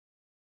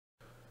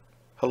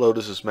Hello,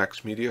 this is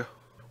Max Media.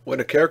 When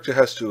a character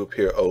has to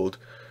appear old,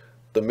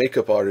 the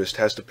makeup artist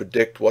has to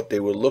predict what they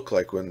will look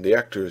like when the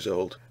actor is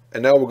old.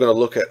 And now we're going to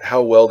look at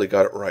how well they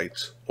got it right,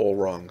 or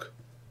wrong.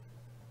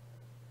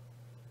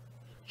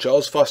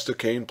 Charles Foster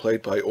Kane,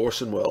 played by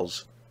Orson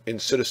Welles, in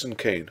Citizen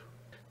Kane.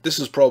 This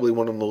is probably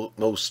one of the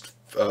most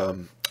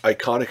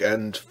iconic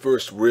and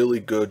first really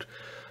good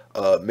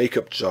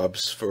makeup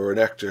jobs for an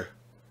actor.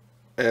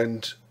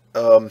 And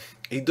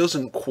he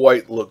doesn't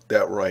quite look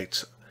that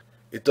right.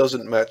 It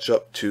doesn't match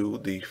up to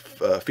the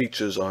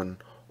features on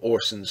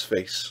Orson's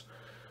face.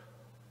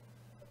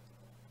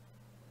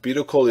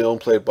 Vito Corleone,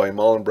 played by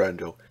Marlon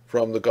Brando,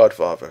 from The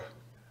Godfather.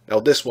 Now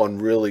this one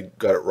really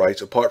got it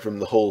right, apart from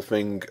the whole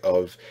thing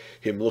of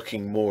him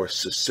looking more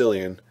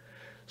Sicilian.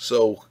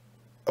 So,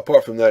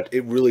 apart from that,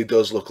 it really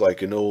does look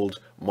like an old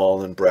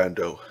Marlon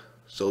Brando.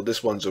 So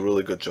this one's a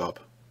really good job.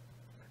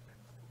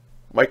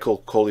 Michael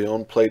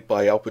Corleone, played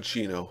by Al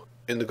Pacino,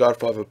 in The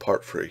Godfather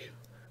Part 3.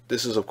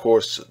 This is, of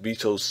course,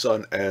 Vito's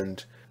son,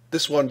 and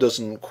this one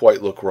doesn't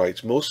quite look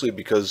right, mostly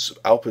because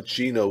Al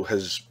Pacino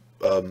has,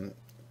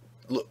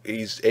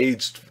 he's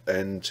aged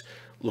and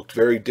looked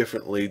very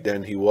differently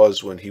than he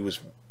was when he was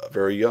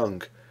very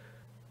young.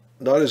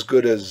 Not as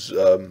good as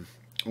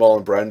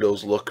Marlon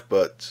Brando's look,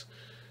 but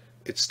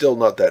it's still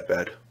not that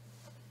bad.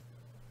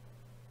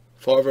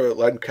 Father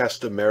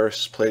Lancaster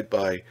Maris, played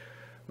by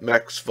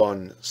Max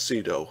von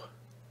Sydow.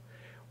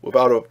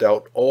 Without a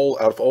doubt, out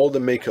of all the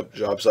makeup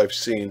jobs I've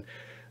seen,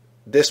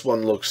 this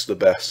one looks the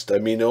best. I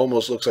mean, it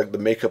almost looks like the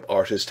makeup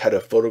artist had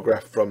a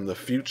photograph from the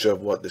future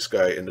of what this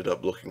guy ended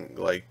up looking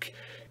like.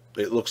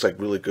 It looks like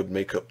really good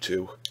makeup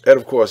too. And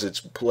of course,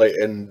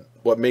 and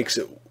what makes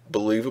it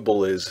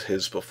believable is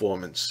his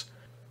performance.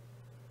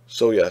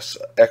 So yes,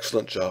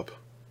 excellent job.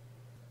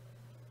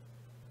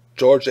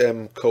 George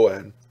M.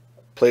 Cohan,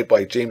 played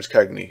by James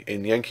Cagney,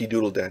 in Yankee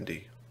Doodle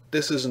Dandy.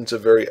 This isn't a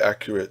very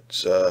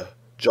accurate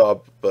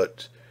job,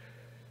 but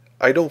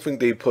I don't think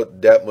they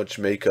put that much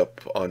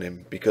makeup on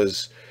him,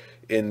 because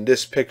in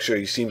this picture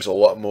he seems a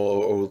lot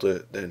more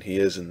older than he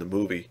is in the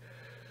movie.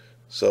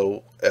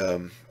 So,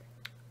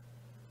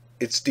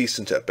 it's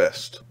decent at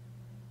best.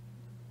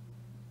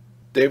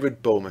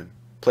 David Bowman,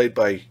 played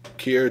by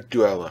Keir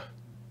Dullea,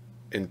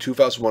 in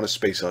 2001: A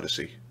Space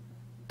Odyssey.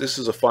 This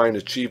is a fine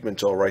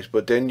achievement, alright,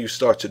 but then you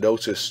start to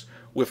notice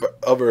with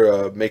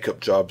other makeup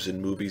jobs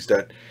in movies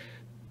that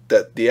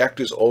the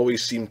actors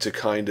always seem to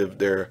kind of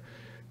the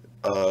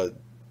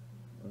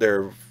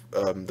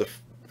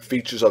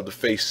features of the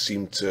face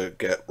seem to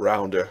get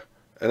rounder,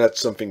 and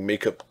that's something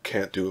makeup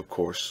can't do, of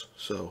course.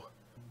 So,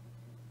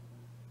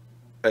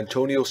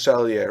 Antonio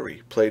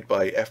Salieri, played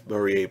by F.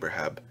 Murray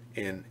Abraham,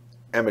 in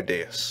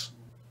Amadeus.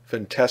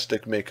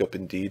 Fantastic makeup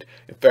indeed.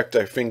 In fact,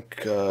 I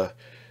think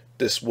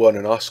this won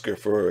an Oscar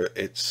for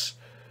its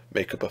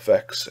makeup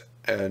effects,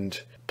 and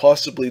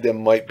possibly there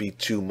might be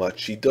too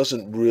much. He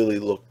doesn't really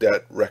look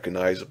that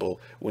recognizable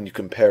when you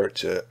compare it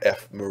to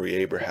F. Murray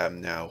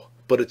Abraham now.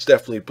 But it's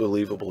definitely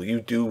believable.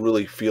 You do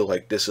really feel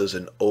like this is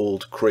an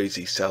old,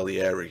 crazy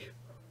Salieri.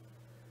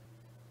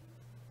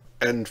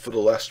 And for the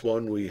last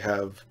one, we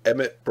have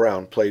Emmett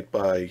Brown, played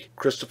by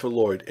Christopher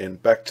Lloyd in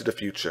Back to the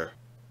Future.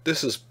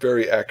 This is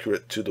very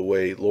accurate to the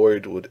way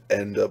Lloyd would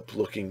end up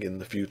looking in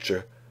the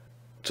future,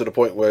 to the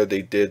point where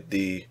they did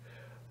the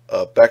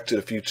Back to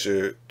the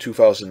Future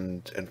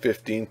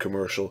 2015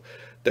 commercial.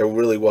 There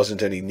really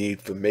wasn't any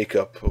need for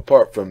makeup,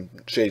 apart from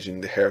changing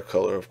the hair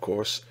color, of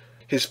course.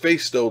 His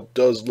face, though,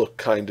 does look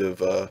kind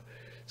of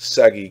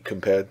saggy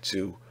compared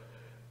to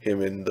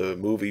him in the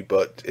movie,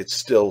 but it's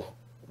still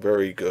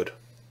very good.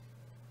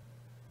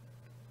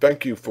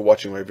 Thank you for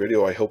watching my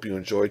video. I hope you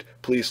enjoyed.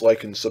 Please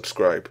like and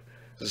subscribe.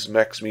 This is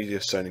Max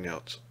Media signing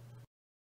out.